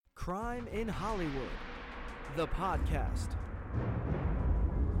Crime in Hollywood, the podcast.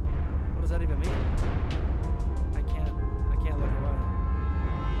 What does that even mean? I can't look away.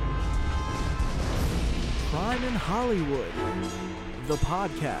 Crime in Hollywood, the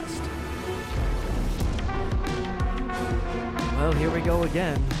podcast. Well, here we go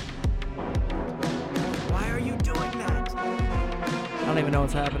again. Why are you doing that? I don't even know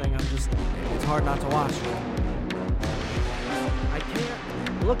what's happening. It's hard not to watch. I can't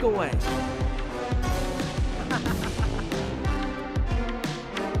look away.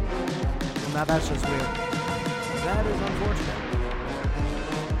 Now that's just weird. That is unfortunate.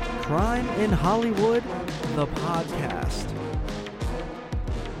 Crime in Hollywood, the podcast.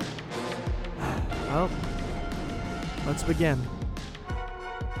 Well, let's begin.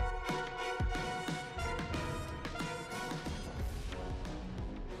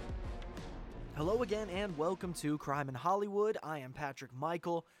 Hello again and welcome to Crime in Hollywood. I am Patrick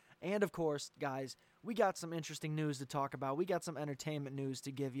Michael, and of course, guys, we got some interesting news to talk about. We got some entertainment news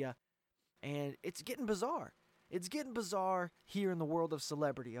to give you, and it's getting bizarre. It's getting bizarre here in the world of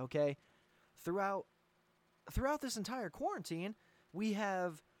celebrity, okay? Throughout this entire quarantine, we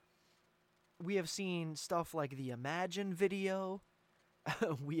have seen stuff like the Imagine video.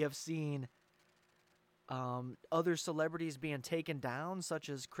 We have seen other celebrities being taken down, such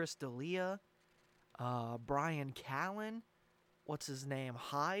as Chris D'Elia, Brian Callen, what's his name,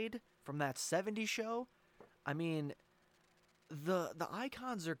 Hyde from that 70s show. I mean, the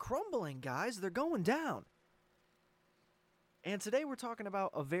icons are crumbling, guys. They're going down. And today we're talking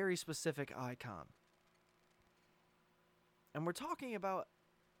about a very specific icon. And we're talking about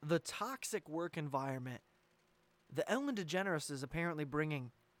the toxic work environment that Ellen DeGeneres is apparently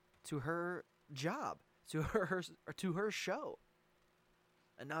bringing to her job, to her show.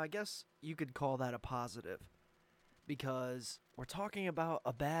 And now I guess you could call that a positive, because we're talking about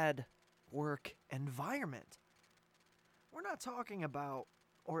a bad work environment. We're not talking about,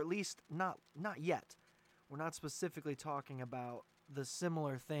 or at least not yet, we're not specifically talking about the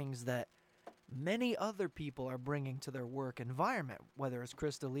similar things that many other people are bringing to their work environment, whether it's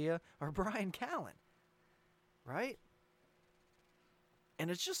Chris D'Elia or Brian Callen, right? And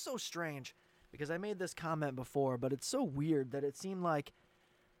it's just so strange, because I made this comment before, but it's so weird that it seemed like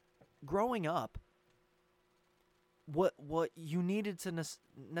growing up, what you needed to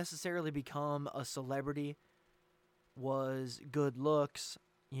necessarily become a celebrity was good looks,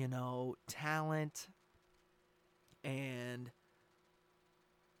 talent, and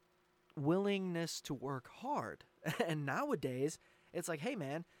willingness to work hard. And nowadays, it's like, hey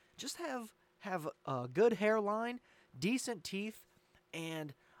man, just have a good hairline, decent teeth,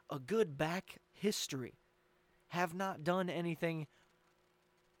 and a good back history. Have not done anything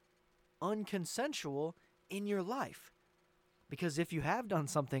unconsensual in your life. Because if you have done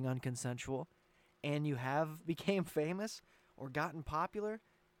something unconsensual and you have became famous or gotten popular,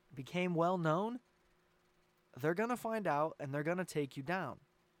 became well known, they're going to find out and they're going to take you down.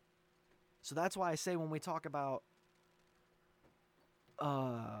 So that's why I say when we talk about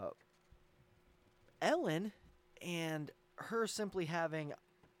Ellen and her simply having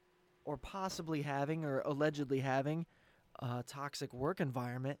or possibly having or allegedly having a toxic work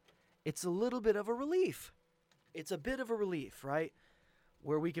environment, it's a little bit of a relief. It's a bit of a relief, right?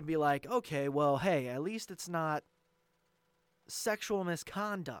 Where we can be like, okay, well, hey, at least it's not sexual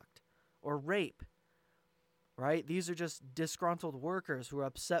misconduct or rape, right? These are just disgruntled workers who are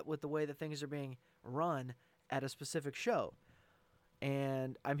upset with the way that things are being run at a specific show.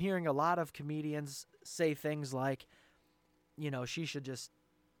 And I'm hearing a lot of comedians say things like, she should just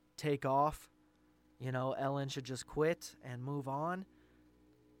take off. Ellen should just quit and move on.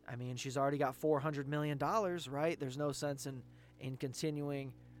 I mean, she's already got $400 million, right? There's no sense in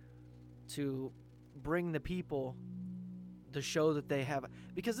continuing to bring the people the show that they have.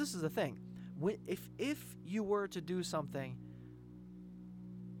 Because this is the thing. If you were to do something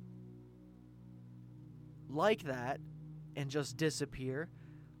like that and just disappear,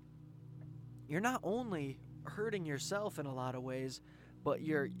 you're not only hurting yourself in a lot of ways, but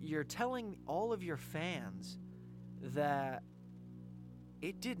you're telling all of your fans that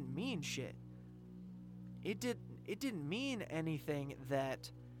it didn't mean shit. It didn't mean anything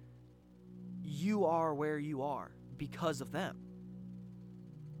that you are where you are because of them.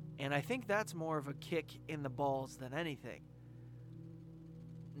 And I think that's more of a kick in the balls than anything.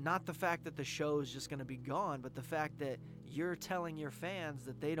 Not the fact that the show is just going to be gone, but the fact that you're telling your fans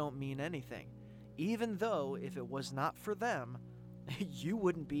that they don't mean anything. Even though if it was not for them, you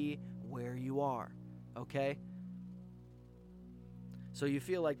wouldn't be where you are. Okay? So you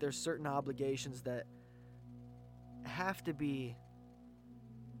feel like there's certain obligations that have to be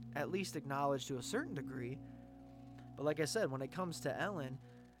at least acknowledged to a certain degree. But like I said, when it comes to Ellen,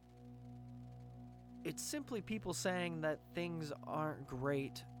 it's simply people saying that things aren't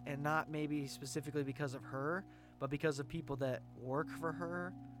great, and not maybe specifically because of her, but because of people that work for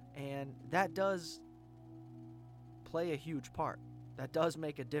her. And that does play a huge part. That does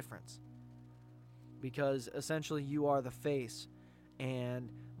make a difference. Because essentially you are the face. And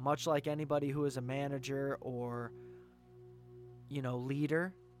much like anybody who is a manager or,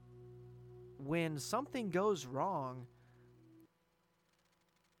 leader, when something goes wrong,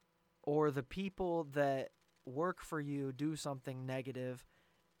 or the people that work for you do something negative,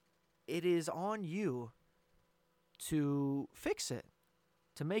 it is on you to fix it,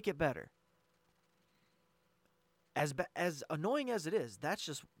 to make it better. As annoying as it is,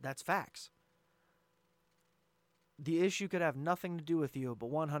 that's facts. The issue could have nothing to do with you, but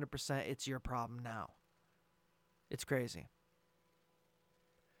 100% it's your problem now. It's crazy.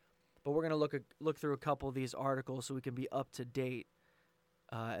 But we're going to look through a couple of these articles so we can be up to date,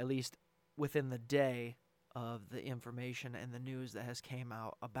 at least within the day of the information and the news that has came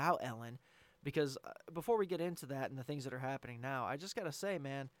out about Ellen. Because before we get into that and the things that are happening now, I just got to say,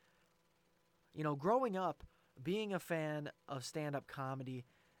 man, growing up, being a fan of stand-up comedy,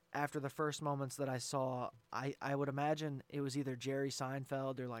 after the first moments that I saw, I would imagine it was either Jerry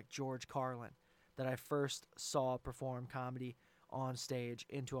Seinfeld or like George Carlin that I first saw perform comedy on stage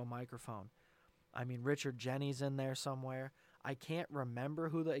into a microphone. I mean, Richard Jeni's in there somewhere. I can't remember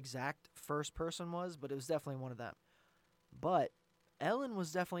who the exact first person was, but it was definitely one of them. But Ellen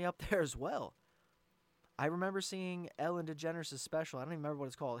was definitely up there as well. I remember seeing Ellen DeGeneres' special. I don't even remember what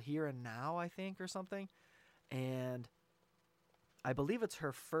it's called. Here and Now, I think, or something. And I believe it's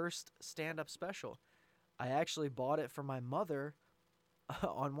her first stand-up special. I actually bought it for my mother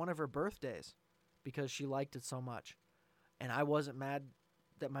on one of her birthdays because she liked it so much. And I wasn't mad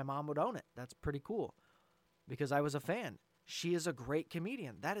that my mom would own it. That's pretty cool because I was a fan. She is a great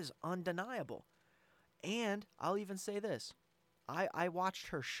comedian. That is undeniable. And I'll even say this. I watched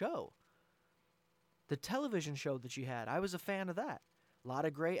her show. The television show that she had. I was a fan of that. A lot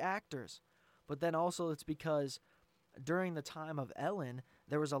of great actors. But then also it's because during the time of Ellen,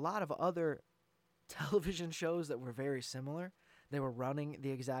 there was a lot of other television shows that were very similar. They were running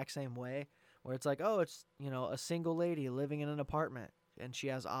the exact same way, where it's like, oh, it's, a single lady living in an apartment, and she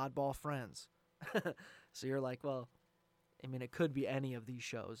has oddball friends. So you're like, well, I mean, it could be any of these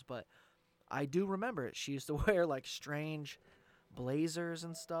shows, but I do remember it. She used to wear, like, strange blazers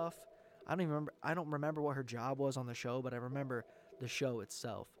and stuff. I don't remember what her job was on the show, but I remember the show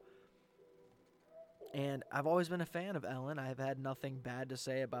itself. And I've always been a fan of Ellen. I've had nothing bad to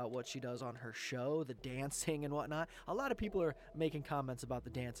say about what she does on her show, the dancing and whatnot. A lot of people are making comments about the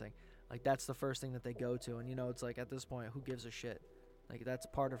dancing. Like, that's the first thing that they go to. And, it's like, at this point, who gives a shit? Like, that's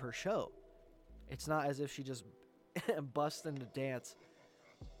part of her show. It's not as if she just busts into dance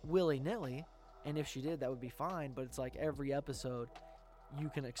willy-nilly. And if she did, that would be fine. But it's like every episode, you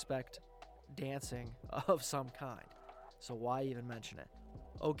can expect dancing of some kind. So why even mention it?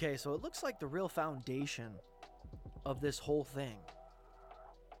 Okay, so it looks like the real foundation of this whole thing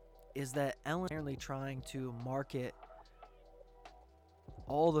is that Ellen is apparently trying to market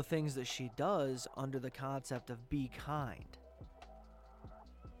all the things that she does under the concept of be kind.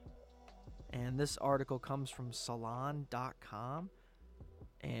 And this article comes from Salon.com,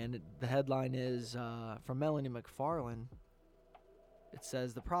 and the headline is from Melanie McFarlane. It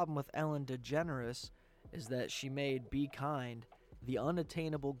says, the problem with Ellen DeGeneres is that she made be kind the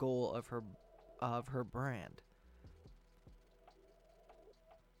unattainable goal of her brand.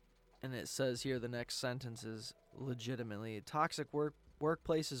 And it says here the next sentence is legitimately, toxic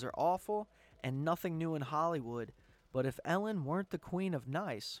workplaces are awful and nothing new in Hollywood, but if Ellen weren't the queen of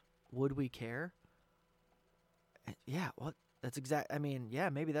nice, would we care? Yeah, well, that's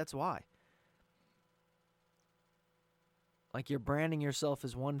maybe that's why. Like, you're branding yourself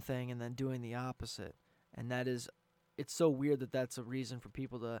as one thing and then doing the opposite. And that is, it's so weird that that's a reason for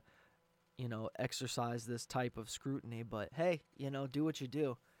people to, exercise this type of scrutiny. But hey, do what you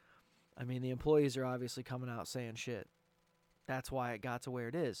do. I mean, the employees are obviously coming out saying shit. That's why it got to where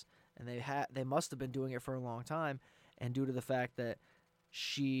it is. And they must have been doing it for a long time. And due to the fact that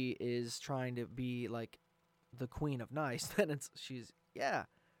she is trying to be like the queen of nice, then it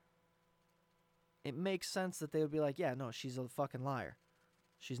makes sense that they would be like, yeah, no, she's a fucking liar.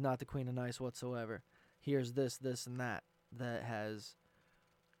 She's not the queen of nice whatsoever. Here's this, and that has,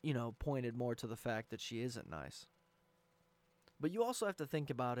 pointed more to the fact that she isn't nice. But you also have to think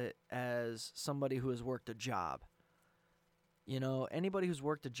about it as somebody who has worked a job. Anybody who's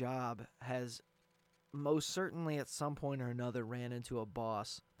worked a job has most certainly at some point or another ran into a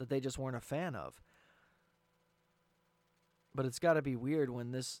boss that they just weren't a fan of. But it's got to be weird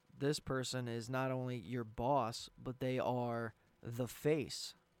when this person is not only your boss, but they are the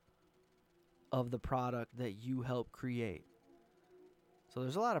face of the product that you help create. So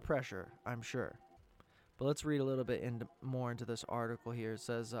there's a lot of pressure, I'm sure. But let's read a little bit more into this article here. It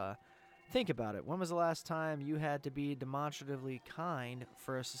says, think about it. When was the last time you had to be demonstratively kind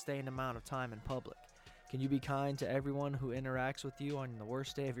for a sustained amount of time in public? Can you be kind to everyone who interacts with you on the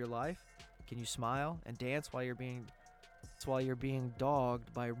worst day of your life? Can you smile and dance while you're being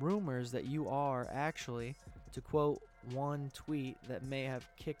dogged by rumors that you are actually, to quote one tweet that may have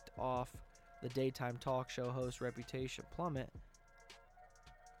kicked off the daytime talk show host reputation plummet,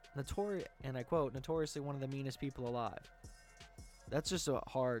 and I quote, notoriously one of the meanest people alive. That's just a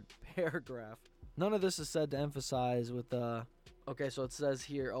hard paragraph. None of this is said to emphasize with okay, so it says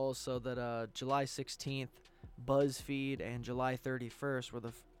here also that July 16th, BuzzFeed, and July 31st were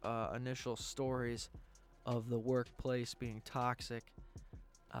the initial stories of the workplace being toxic,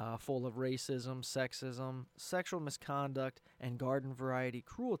 full of racism, sexism, sexual misconduct, and garden variety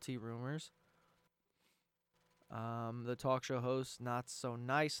cruelty rumors. The talk show host's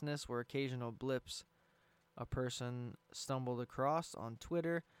not-so-niceness were occasional blips a person stumbled across on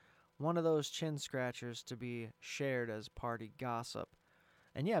Twitter, one of those chin scratchers to be shared as party gossip.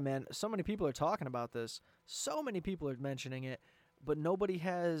 And yeah, man, so many people are talking about this. So many people are mentioning it, but nobody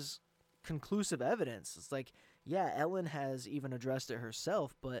has conclusive evidence. It's like, yeah, Ellen has even addressed it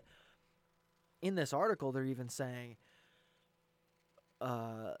herself, but in this article, they're even saying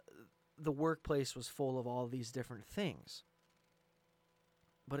the workplace was full of all these different things.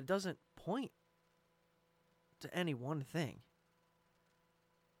 But it doesn't point to any one thing.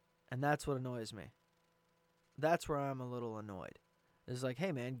 And that's what annoys me. That's where I'm a little annoyed. It's like,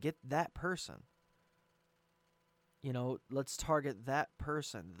 hey, man, get that person. You know, let's target that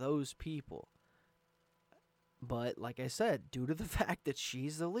person, those people. But like I said, due to the fact that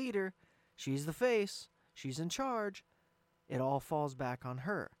she's the leader, she's the face, she's in charge, it all falls back on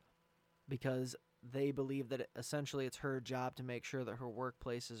her. Because they believe that essentially it's her job to make sure that her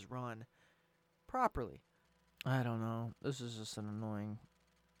workplace is run properly. I don't know. This is just an annoying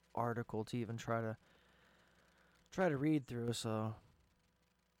article to even try to read through. So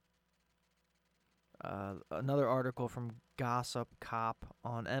another article from Gossip Cop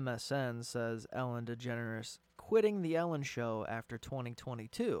on MSN says Ellen DeGeneres quitting the Ellen Show after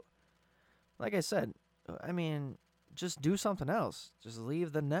 2022. Like I said, I mean, just do something else. Just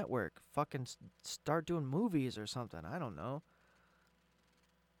leave the network. Fucking start doing movies or something. I don't know.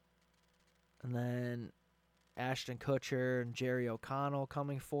 And then Ashton Kutcher and Jerry O'Connell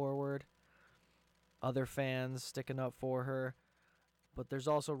coming forward. Other fans sticking up for her. But there's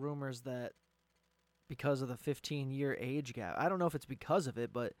also rumors that because of the 15-year age gap, I don't know if it's because of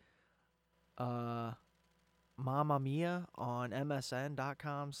it, but Mamma Mia on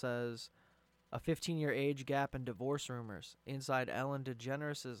MSN.com says a 15-year age gap and divorce rumors inside Ellen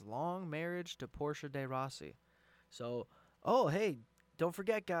DeGeneres' long marriage to Portia de Rossi. So, oh, hey, don't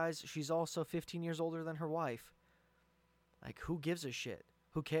forget, guys, she's also 15 years older than her wife. Like, who gives a shit?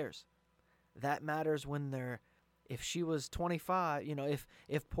 Who cares? That matters when they're, if she was 25, you know,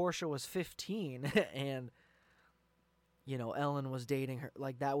 if Portia was 15 and, you know, Ellen was dating her,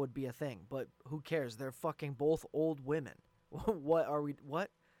 like, that would be a thing. But who cares? They're fucking both old women.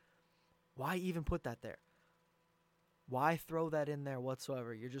 What? Why even put that there? Why throw that in there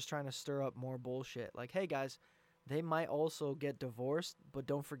whatsoever? You're just trying to stir up more bullshit. Like, hey, guys, they might also get divorced, but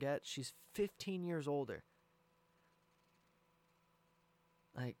don't forget, she's 15 years older.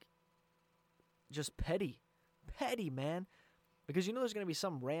 Like, just petty, man. Because you know there's going to be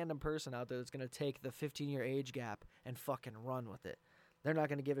some random person out there that's going to take the 15-year age gap and fucking run with it. They're not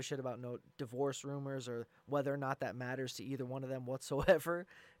going to give a shit about no divorce rumors or whether or not that matters to either one of them whatsoever.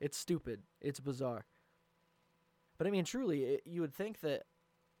 It's stupid. It's bizarre. But I mean, truly, you would think that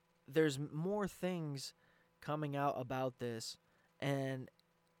there's more things coming out about this, and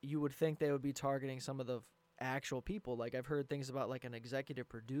you would think they would be targeting some of the actual people. Like, I've heard things about, like, an executive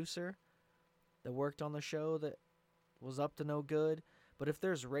producer that worked on the show that was up to no good. But if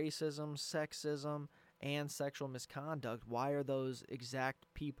there's racism, sexism, and sexual misconduct, why are those exact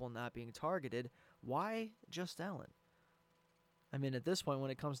people not being targeted? Why just Ellen? I mean, at this point,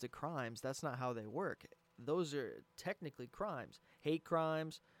 when it comes to crimes, that's not how they work. Those are technically crimes. Hate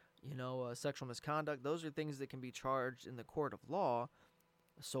crimes, you know, sexual misconduct, those are things that can be charged in the court of law.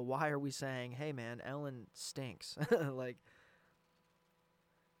 So why are we saying, hey, man, Ellen stinks? Like,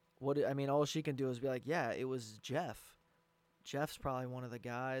 I mean, all she can do is be like, yeah, it was Jeff. Jeff's probably one of the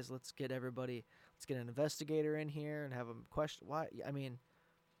guys. Let's let's get an investigator in here and have him question why. I mean,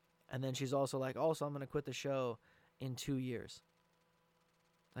 and then she's also like, also, I'm going to quit the show in 2 years.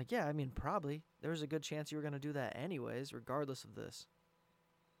 Like, yeah, I mean, probably. There's a good chance you were going to do that anyways, regardless of this.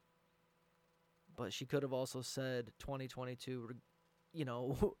 But she could have also said 2022, you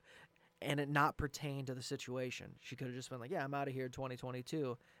know, and it not pertain to the situation. She could have just been like, yeah, I'm out of here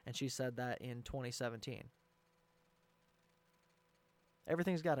 2022. And she said that in 2017.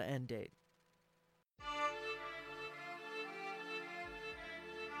 Everything's got an end date.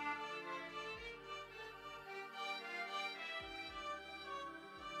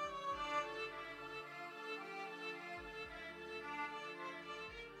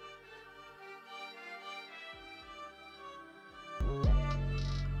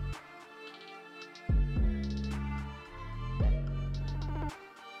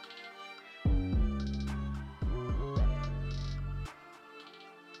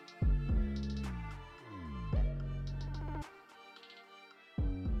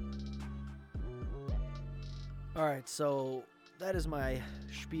 All right, so that is my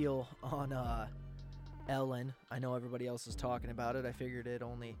spiel on Ellen. I know everybody else is talking about it. I figured it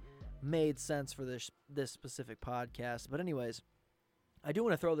only made sense for this specific podcast. But anyways, I do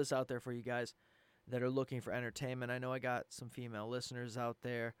want to throw this out there for you guys that are looking for entertainment. I know I got some female listeners out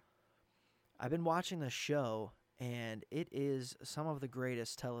there. I've been watching the show, and it is some of the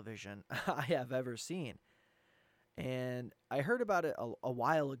greatest television I have ever seen. And I heard about it a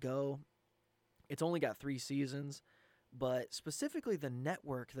while ago. It's only got 3 seasons, but specifically the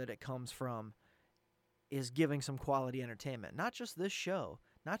network that it comes from is giving some quality entertainment. Not just this show,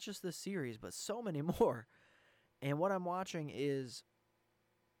 not just this series, but so many more. And what I'm watching is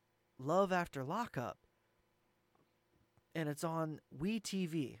Love After Lockup. And it's on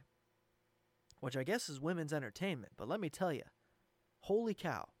WeTV, which I guess is women's entertainment. But let me tell you, holy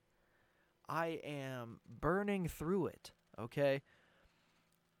cow, I am burning through it, okay?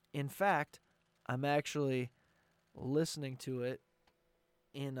 In fact, I'm actually listening to it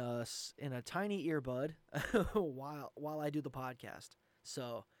in a tiny earbud while I do the podcast.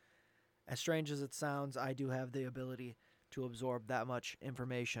 So, as strange as it sounds, I do have the ability to absorb that much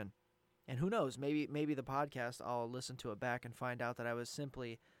information. And who knows, maybe the podcast, I'll listen to it back and find out that I was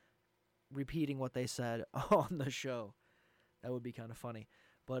simply repeating what they said on the show. That would be kind of funny.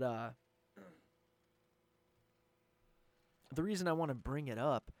 But the reason I want to bring it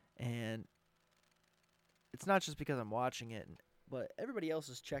up, and it's not just because I'm watching it, but everybody else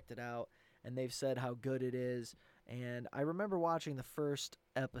has checked it out, and they've said how good it is. And I remember watching the first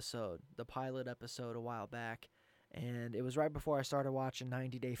episode, the pilot episode, a while back, and it was right before I started watching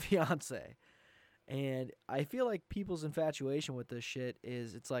 90 Day Fiancé. And I feel like people's infatuation with this shit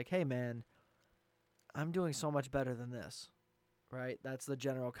is, it's like, hey man, I'm doing so much better than this, right? That's the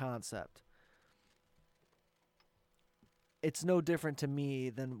general concept. It's no different to me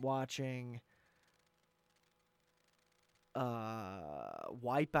than watching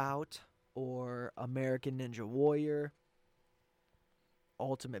Wipeout or American Ninja Warrior,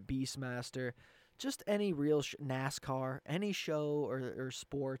 Ultimate Beastmaster, just any real NASCAR, any show or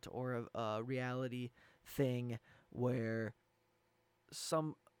sport or a reality thing where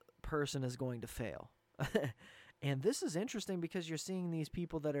some person is going to fail. And this is interesting because you're seeing these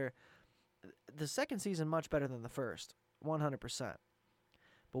people that are the second season much better than the first, 100%.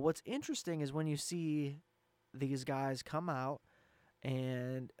 But what's interesting is when you see these guys come out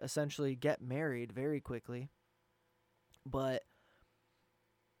and essentially get married very quickly. But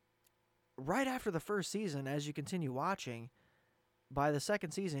right after the first season, as you continue watching, by the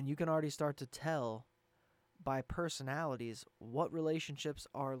second season, you can already start to tell by personalities what relationships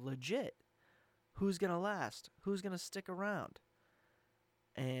are legit. Who's going to last? Who's going to stick around?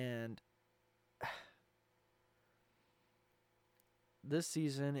 And this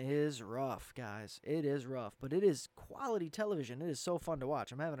season is rough, guys. It is rough, but it is quality television. It is so fun to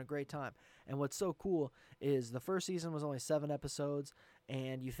watch. I'm having a great time. And what's so cool is the first season was only 7 episodes,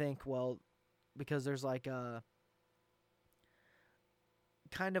 and you think, well, because there's like a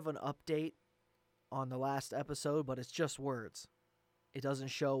kind of an update on the last episode, but it's just words. It doesn't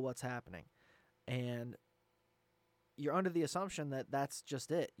show what's happening. And you're under the assumption that that's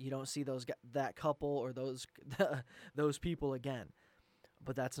just it. You don't see that couple or those people again.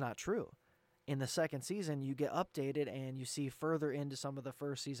 But that's not true. In the second season, you get updated and you see further into some of the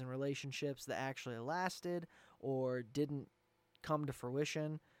first season relationships that actually lasted or didn't come to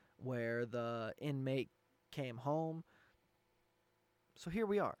fruition, where the inmate came home. So here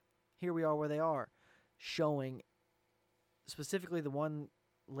we are. Here we are where they are, showing specifically the one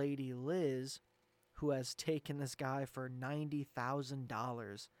lady, Liz, who has taken this guy for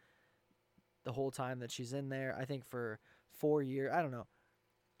 $90,000 the whole time that she's in there. I think for 4 years. I don't know.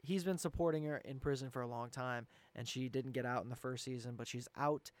 He's been supporting her in prison for a long time, and she didn't get out in the first season, but she's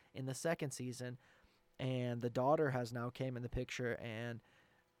out in the second season, and the daughter has now came in the picture, and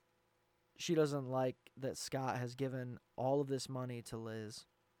she doesn't like that Scott has given all of this money to Liz.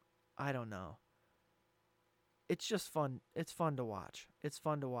 I don't know. It's just fun. It's fun to watch. It's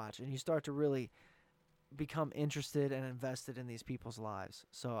fun to watch, and you start to really become interested and invested in these people's lives.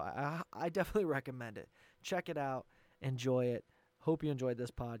 So I definitely recommend it. Check it out. Enjoy it. Hope you enjoyed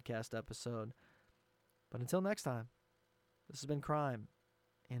this podcast episode. But until next time, this has been Crime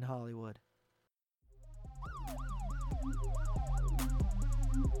in Hollywood.